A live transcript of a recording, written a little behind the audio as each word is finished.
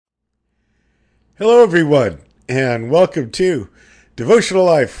Hello, everyone, and welcome to Devotional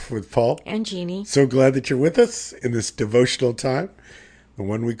Life with Paul. And Jeannie. So glad that you're with us in this devotional time, the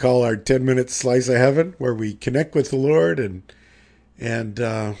one we call our 10-minute slice of heaven, where we connect with the Lord and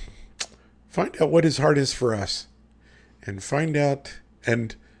find out what His heart is for us, and find out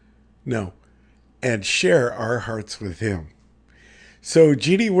and no, and share our hearts with Him. So,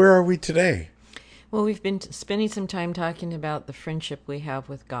 Jeannie, where are we today? Well, we've been spending some time talking about the friendship we have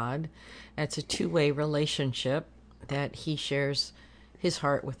with God. It's a two-way relationship that He shares His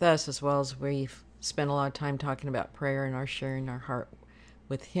heart with us, as well as we've spent a lot of time talking about prayer and our sharing our heart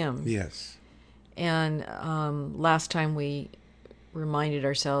with Him. Yes. And last time we reminded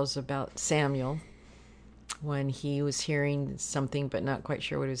ourselves about Samuel when he was hearing something but not quite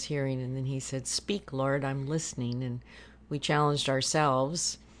sure what he was hearing. And then he said, "Speak, Lord, I'm listening." And we challenged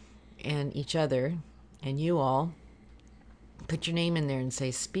ourselves and each other and you all, put your name in there and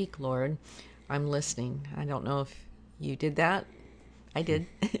say, "Speak, Lord, I'm listening." I don't know if you did that. I did.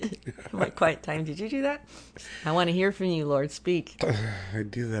 My quiet time. Did you do that? I want to hear from you, Lord. Speak. I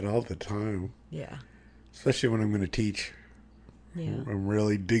do that all the time, Yeah. especially when I'm going to teach. Yeah. I'm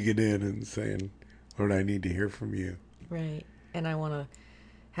really digging in and saying, Lord, I need to hear from you. Right. And I want to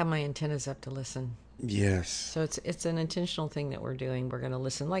have my antennas up to listen. Yes. So it's an intentional thing that we're doing. We're going to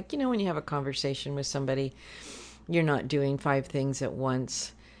listen. Like, when you have a conversation with somebody, you're not doing five things at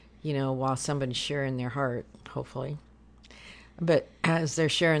once, while somebody's sharing their heart, hopefully. But as they're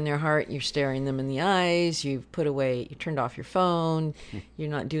sharing their heart, you're staring them in the eyes, you turned off your phone, you're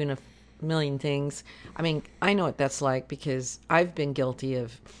not doing a million things. I mean, I know what that's like because I've been guilty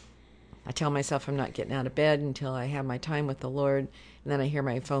of, I tell myself I'm not getting out of bed until I have my time with the Lord. And then I hear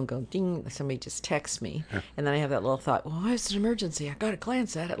my phone go ding, somebody just texts me. And then I have that little thought, well, it's an emergency. I got to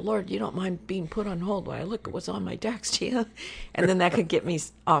glance at it. Lord, you don't mind being put on hold while I look at what's on my text to you. And then that could get me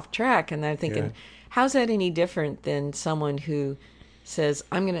off track. And I'm thinking, Yeah. how's that any different than someone who says,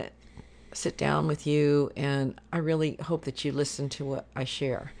 I'm going to sit down with you and I really hope that you listen to what I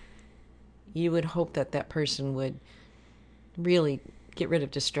share. You would hope that that person would really get rid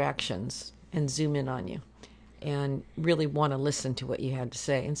of distractions and zoom in on you and really want to listen to what you had to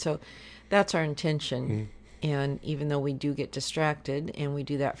say. And so that's our intention. And even though we do get distracted, and we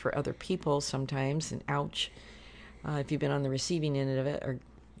do that for other people sometimes, and ouch, if you've been on the receiving end of it or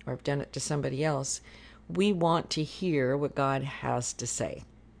have done it to somebody else, we want to hear what God has to say.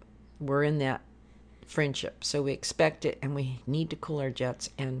 We're in that friendship, so we expect it, and we need to cool our jets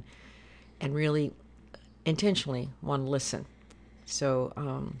and really intentionally want to listen. So,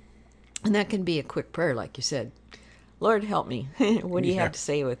 and that can be a quick prayer, like you said. Lord, help me. What do you Yeah. have to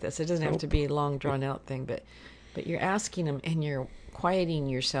say with this? It doesn't have to be a long, drawn out thing, but you're asking him and you're quieting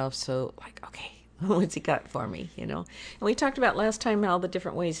yourself. So, like, okay, what's he got for me? And we talked about last time how the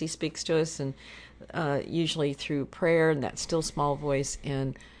different ways he speaks to us, and usually through prayer and that still small voice.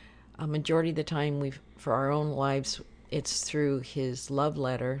 And a majority of the time, for our own lives, it's through his love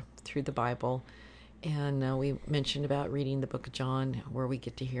letter, through the Bible. And we mentioned about reading the book of John, where we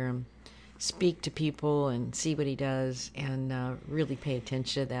get to hear him speak to people and see what he does, and really pay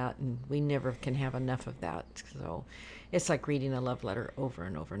attention to that. And we never can have enough of that. So it's like reading a love letter over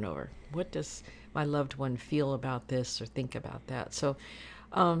and over and over. What does my loved one feel about this or think about that? So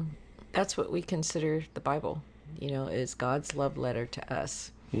that's what we consider the Bible, is God's love letter to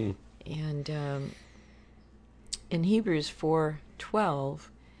us. And in Hebrews 4:12,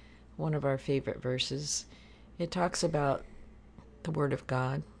 one of our favorite verses, it talks about the Word of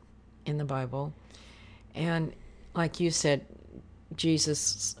God in the Bible. And like you said,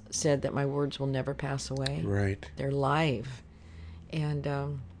 Jesus said that my words will never pass away. Right. They're live. And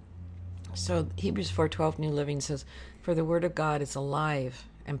so Hebrews 4:12 New Living says, "For the Word of God is alive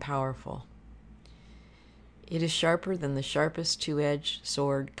and powerful. It is sharper than the sharpest two-edged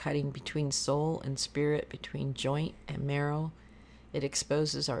sword, cutting between soul and spirit, between joint and marrow. It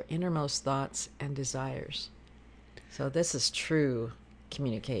exposes our innermost thoughts and desires." So this is true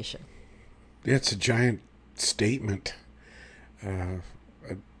communication. It's a giant statement, a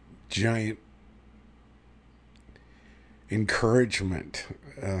giant encouragement,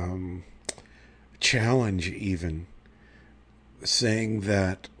 challenge, even saying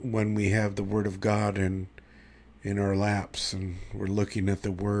that when we have the Word of God in our laps and we're looking at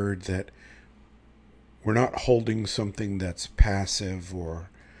the Word, that we're not holding something that's passive or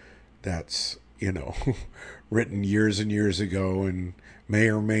that's written years and years ago and may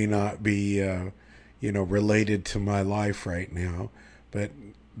or may not be related to my life right now, but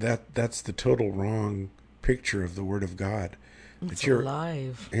that's the total wrong picture of the Word of God. It's That you're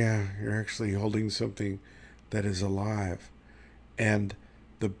alive. Yeah, you're actually holding something that is alive. And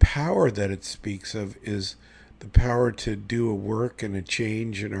the power that it speaks of is the power to do a work and a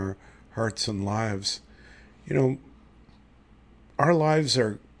change in our hearts and lives. You know, our lives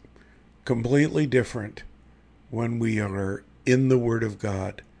are completely different when we are in the Word of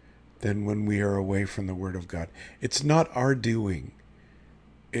God than when we are away from the Word of God. It's not our doing.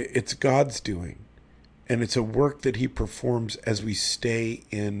 It's God's doing. And it's a work that He performs as we stay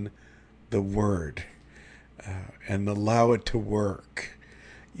in the Word and allow it to work.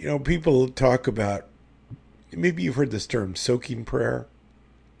 You know, people talk about, maybe you've heard this term, soaking prayer.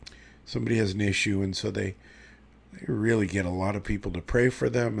 Somebody has an issue, and so they really get a lot of people to pray for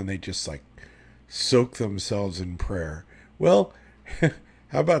them, and they just like soak themselves in prayer. Well,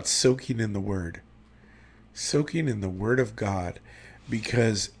 how about soaking in the Word? Soaking in the Word of God,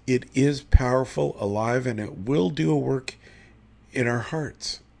 because it is powerful, alive, and it will do a work in our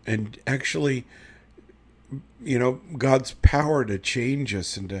hearts. And actually, you know, God's power to change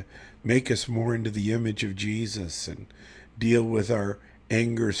us and to make us more into the image of Jesus and deal with our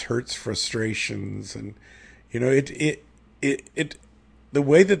angers, hurts, frustrations. And, you know, the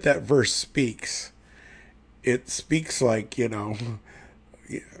way that verse speaks, it speaks like, you know,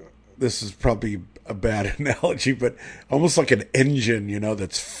 this is probably a bad analogy, but almost like an engine, you know,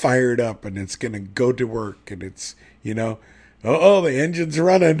 that's fired up and it's going to go to work, and it's, you know, oh, the engine's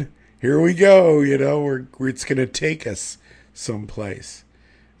running. Here we go. You know, it's going to take us someplace.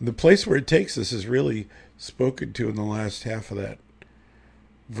 And the place where it takes us is really spoken to in the last half of that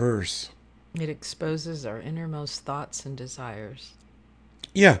verse. It exposes our innermost thoughts and desires.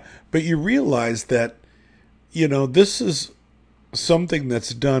 Yeah, but you realize that, you know, this is something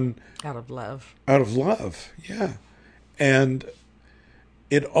that's done out of love. Out of love, yeah. And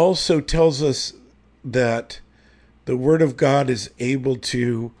it also tells us that the Word of God is able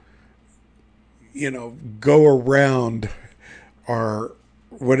to, you know, go around our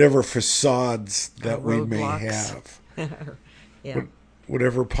whatever facades that we may have. Yeah.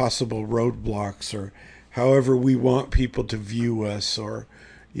 Whatever possible roadblocks, or however we want people to view us, or,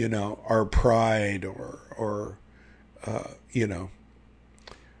 you know, our pride, or you know,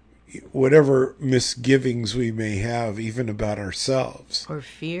 whatever misgivings we may have, even about ourselves. Or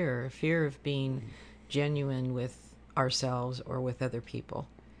fear of being genuine with ourselves or with other people.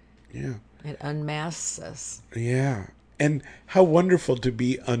 Yeah. It unmasks us. Yeah. And how wonderful to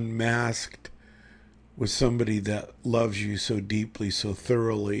be unmasked with somebody that loves you so deeply, so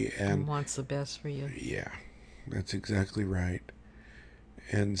thoroughly. And wants the best for you. Yeah, that's exactly right.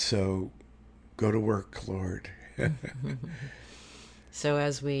 And so go to work, Lord. So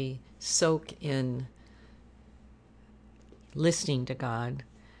as we soak in listening to God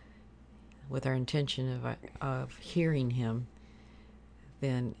with our intention of hearing Him,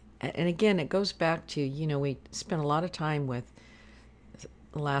 then, and again, it goes back to, you know, we spent a lot of time with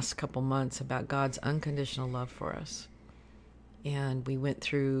the last couple months about God's unconditional love for us. And we went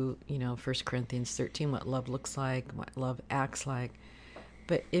through, you know, 1 Corinthians 13, what love looks like, what love acts like.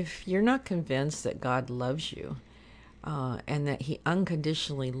 But if you're not convinced that God loves you, and that He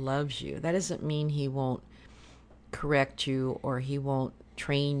unconditionally loves you, that doesn't mean He won't correct you or He won't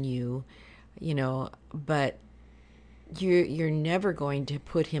train you, you know, but you're never going to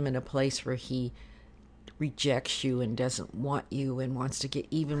put Him in a place where He rejects you and doesn't want you and wants to get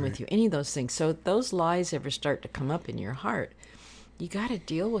even with you, any of those things. So if those lies ever start to come up in your heart, you got to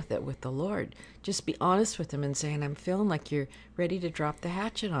deal with it with the Lord. Just be honest with Him and saying, I'm feeling like you're ready to drop the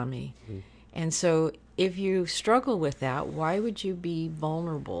hatchet on me. And so if you struggle with that, why would you be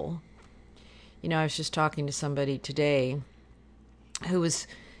vulnerable? You know, I was just talking to somebody today who was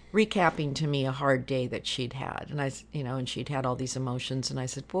recapping to me a hard day that she'd had. And and she'd had all these emotions. And I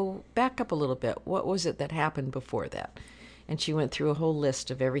said, well, back up a little bit. What was it that happened before that? And she went through a whole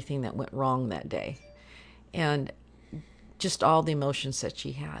list of everything that went wrong that day. And just all the emotions that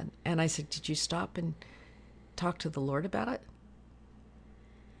she had. And I said, did you stop and talk to the Lord about it?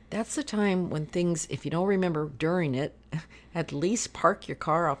 That's the time when things, if you don't remember during it, at least park your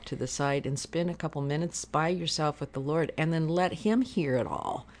car off to the side and spend a couple minutes by yourself with the Lord, and then let Him hear it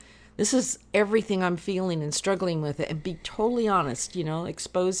all. This is everything I'm feeling and struggling with it, and be totally honest, you know,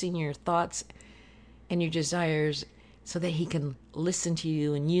 exposing your thoughts and your desires so that He can listen to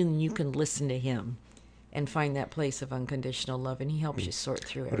you, and you can listen to Him and find that place of unconditional love, and He helps you sort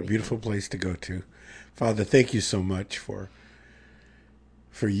through everything. What a beautiful place to go to. Father, thank you so much for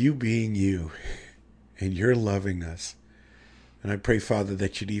you being you, and you're loving us. And I pray, Father,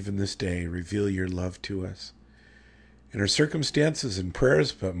 that you'd even this day reveal your love to us in our circumstances and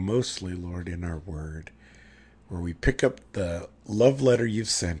prayers, but mostly, Lord, in our word, where we pick up the love letter you've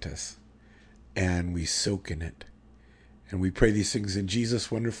sent us and we soak in it And we pray these things in Jesus'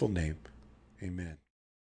 wonderful name. Amen.